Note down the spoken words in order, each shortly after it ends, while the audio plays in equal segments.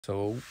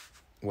So,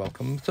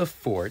 welcome to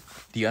Fort,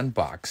 the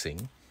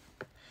unboxing.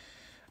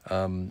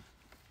 Um,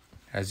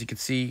 as you can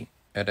see,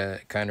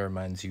 it kind of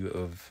reminds you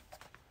of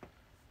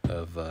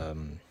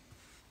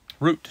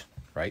Root,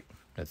 right?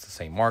 It's the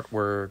same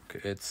artwork.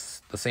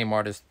 It's the same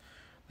artist.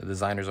 The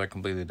designers are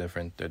completely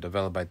different. They're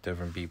developed by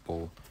different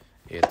people.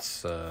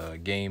 It's a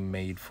game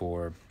made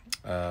for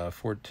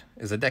Fort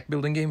is a deck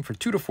building game for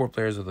 2 to 4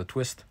 players with a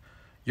twist.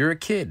 You're a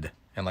kid,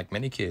 and like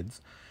many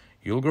kids,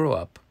 you'll grow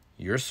up.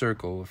 Your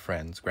circle of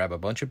friends grab a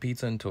bunch of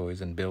pizza and toys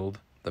and build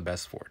the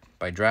best fort.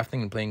 By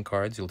drafting and playing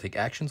cards, you'll take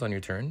actions on your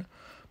turn,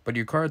 but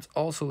your cards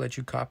also let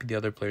you copy the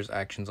other player's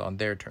actions on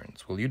their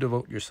turns. Will you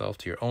devote yourself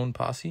to your own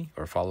posse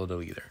or follow the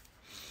leader?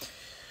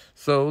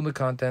 So the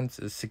contents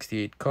is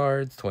 68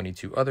 cards,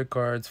 22 other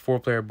cards,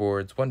 4 player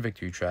boards, 1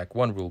 victory track,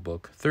 1 rule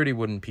book, 30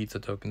 wooden pizza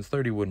tokens,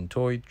 30 wooden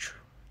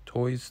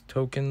toys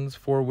tokens,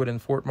 4 wooden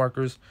fort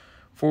markers,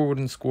 4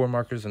 wooden score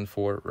markers, and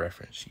 4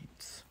 reference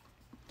sheets.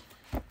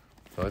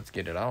 So let's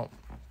get it out.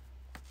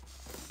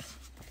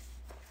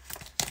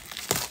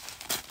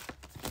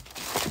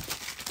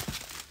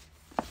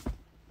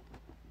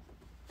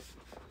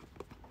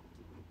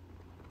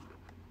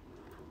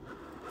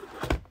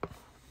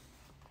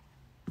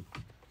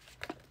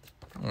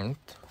 And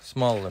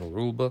small little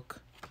rule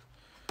book.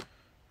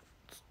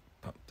 Let's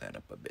pump that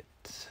up a bit.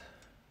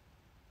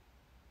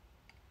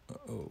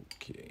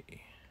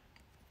 Okay.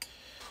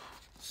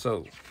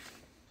 So,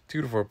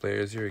 2 to 4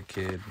 players, you're a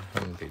kid.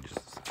 How many pages is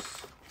this?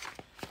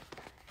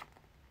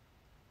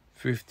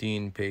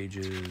 15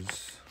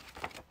 pages,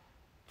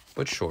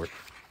 but short.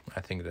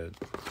 I think that's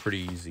pretty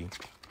easy.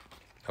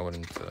 I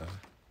wouldn't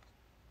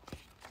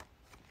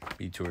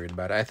be too worried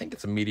about it. I think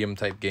it's a medium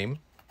type game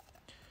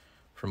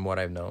from what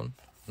I've known.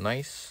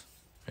 Nice.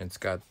 It's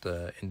got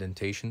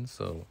indentations,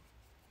 so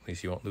at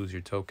least you won't lose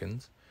your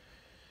tokens.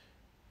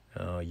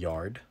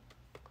 Yard.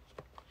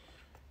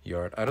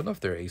 I don't know if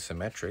they're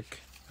asymmetric.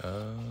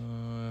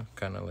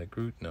 Kind of like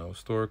Root. No.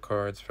 Store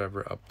cards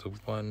forever up to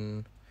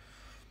 1.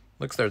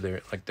 Looks they're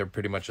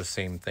pretty much the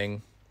same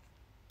thing.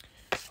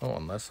 Oh,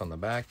 unless on the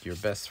back, your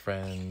best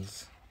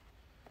friends.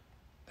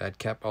 That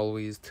cap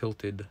always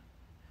tilted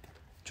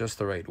just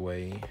the right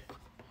way.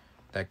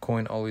 That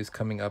coin always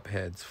coming up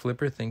heads.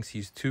 Flipper thinks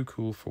he's too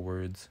cool for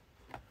words.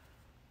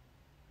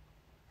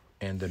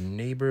 And the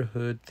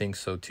neighborhood thinks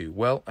so too.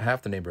 Well,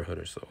 half the neighborhood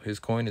or so. His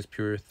coin is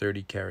pure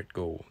 30-carat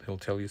gold. He'll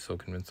tell you so.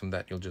 Convince him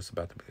that you'll just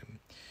about to believe him.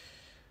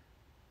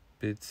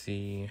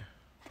 Bitsy.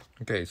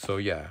 Okay, so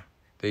yeah.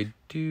 They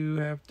do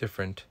have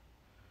different...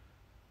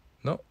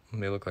 No,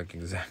 they look like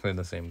exactly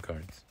the same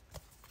cards.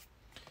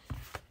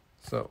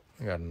 So,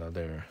 I got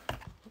another...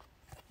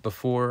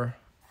 Before...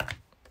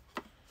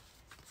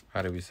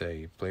 How do we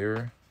say?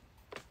 Player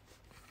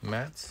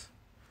mats?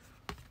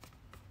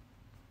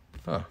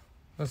 Huh.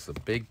 That's a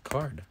big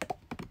card.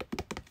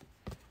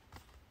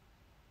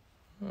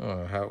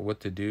 Oh,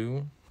 what to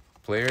do?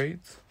 Player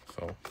aids.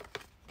 So,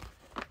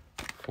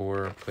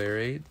 4 player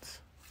aids.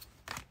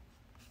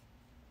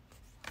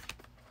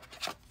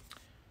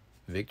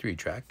 Victory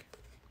track.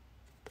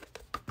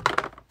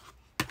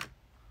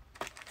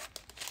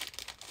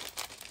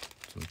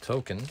 Some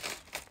tokens.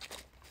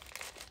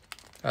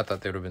 I thought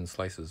they would have been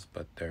slices,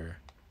 but they're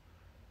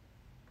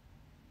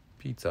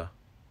pizza.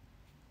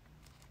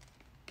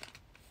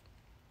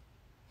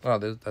 Oh,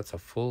 that's a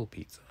full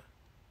pizza.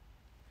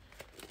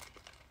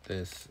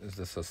 Is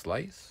this a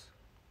slice?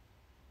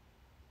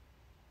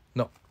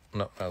 No,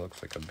 that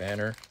looks like a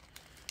banner.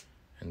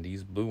 And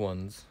these blue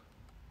ones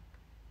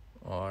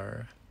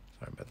are,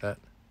 sorry about that,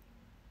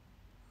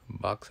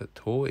 box of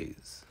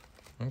toys.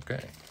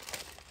 Okay.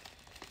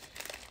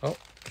 Oh,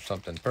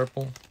 something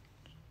purple.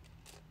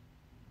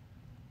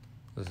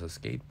 This is a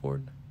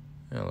skateboard.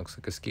 Yeah, it looks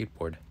like a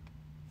skateboard.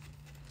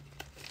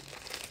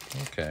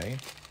 Okay.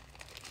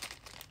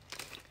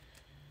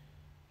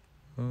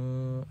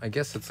 I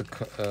guess it's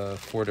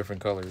 4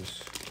 different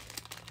colors.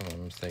 If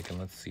I'm mistaken.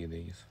 Let's see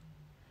these.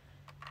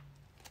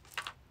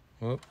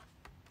 Whoop.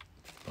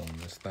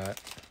 Don't miss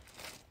that.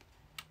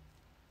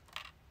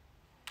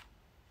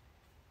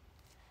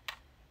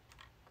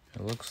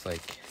 It looks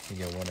like you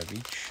get 1 of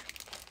each.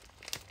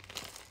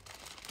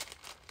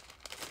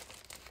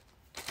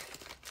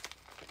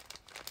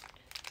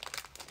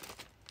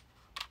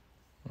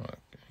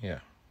 Yeah,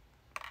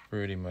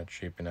 pretty much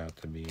shaping out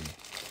to be.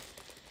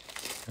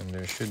 And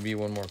there should be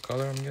 1 more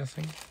color, I'm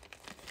guessing.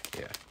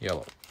 Yeah,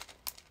 yellow.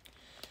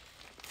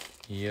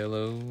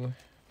 Yellow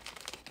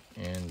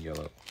and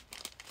yellow.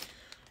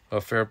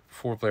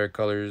 4 player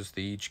colors,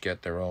 they each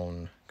get their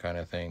own kind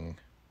of thing.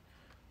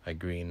 Like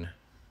green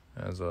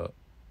as a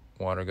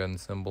water gun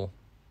symbol.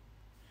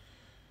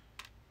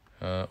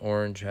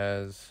 Orange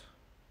has,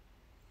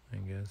 I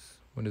guess,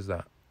 what is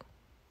that?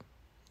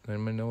 Does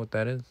anybody know what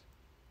that is?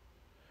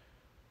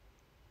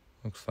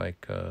 Looks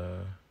like,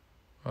 oh,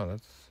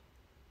 that's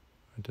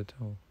hard to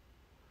tell.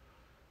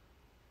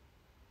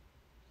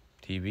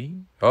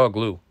 TV? Oh,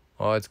 glue.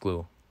 Oh, it's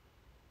glue.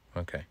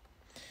 Okay.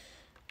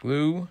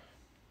 Glue,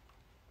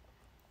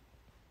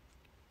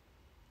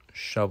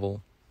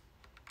 shovel,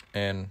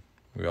 and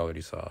We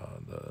already saw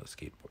the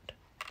skateboard.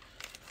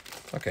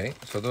 Okay,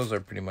 so those are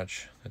pretty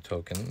much the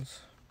tokens.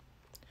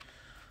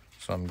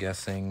 So I'm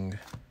guessing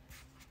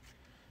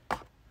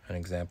an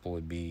example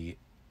would be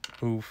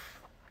poof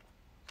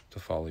to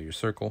follow your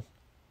circle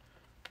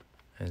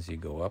as you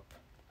go up,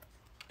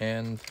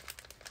 and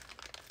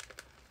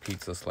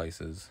pizza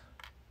slices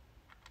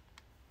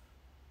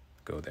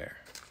go there,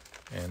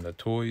 and the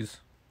toys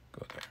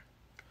go there.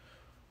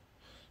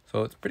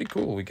 So it's pretty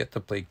cool. We get to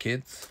play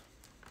kids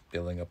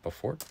building up a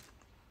fort.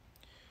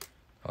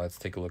 Now let's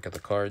take a look at the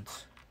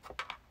cards.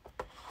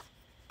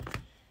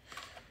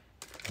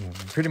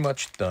 Pretty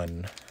much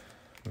done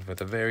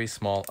with a very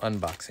small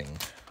unboxing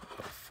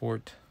of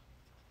fort.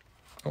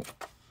 Oh,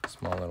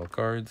 small little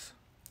cards.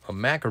 A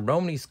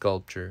macaroni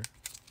sculpture.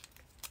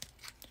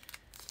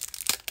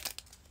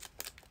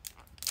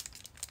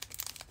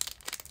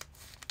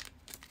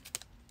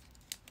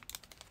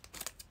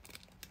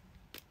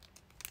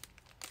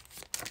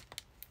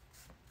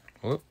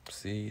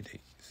 Whoopsie daisy.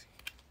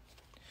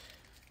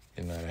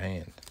 Getting out of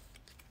hand.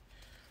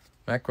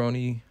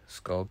 Macaroni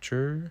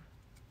sculpture.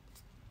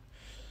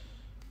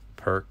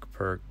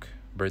 Perk,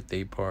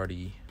 birthday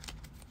party,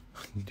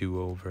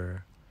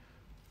 do-over,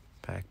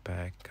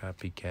 backpack,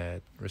 copycat,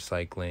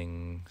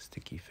 recycling,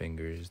 sticky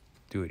fingers,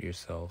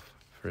 do-it-yourself,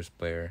 first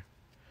player,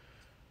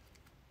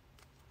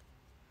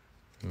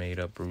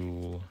 made-up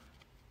rule,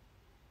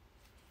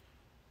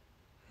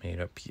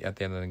 made-up, at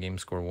the end of the game,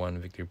 score 1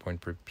 victory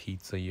point per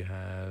pizza you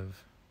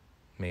have,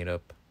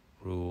 made-up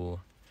rule.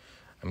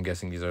 I'm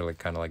guessing these are like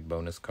kind of like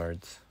bonus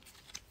cards.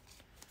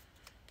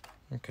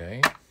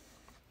 Okay.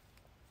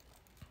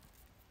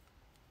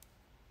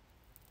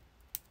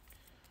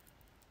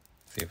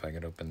 See if I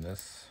could open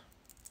this.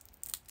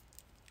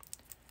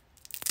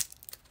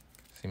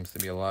 Seems to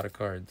be a lot of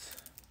cards.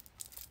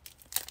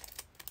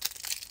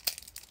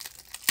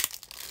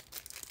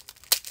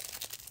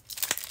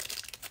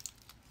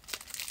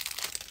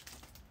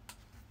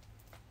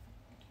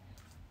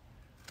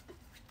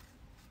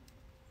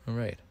 All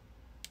right.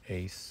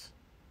 Ace,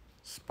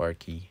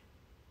 Sparky,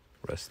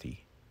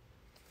 Rusty,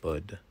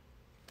 Bud,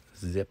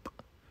 Zip,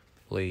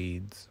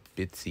 Blades,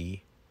 Bitsy,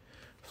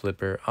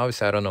 Flipper.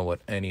 Obviously, I don't know what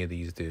any of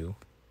these do,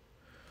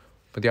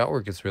 but the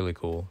artwork is really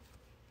cool.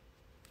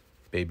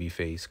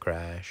 Babyface,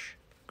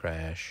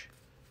 Crash,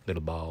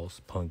 Little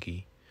Balls,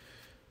 Punky.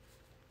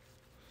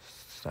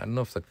 So I don't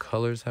know if the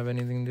colors have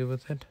anything to do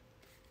with it.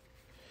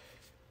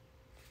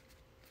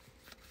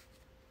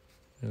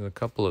 There's a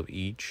couple of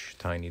each.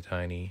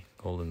 Tiny,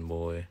 Golden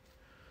Boy,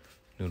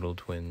 Noodle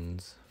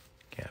Twins,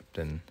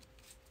 Captain,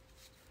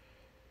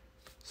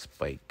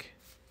 Spike.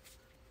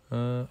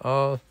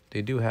 Oh,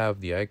 they do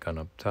have the icon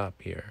up top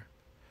here.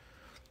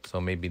 So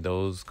maybe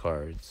those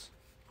cards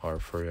are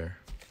for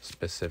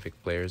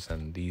specific players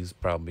and these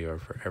probably are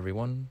for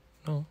everyone.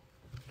 No,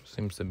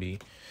 seems to be,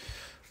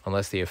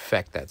 unless they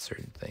affect that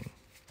certain thing.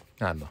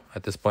 I don't know.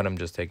 At this point, I'm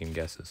just taking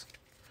guesses.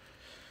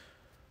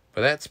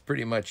 But that's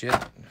pretty much it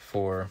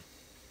for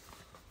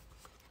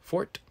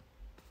Fort.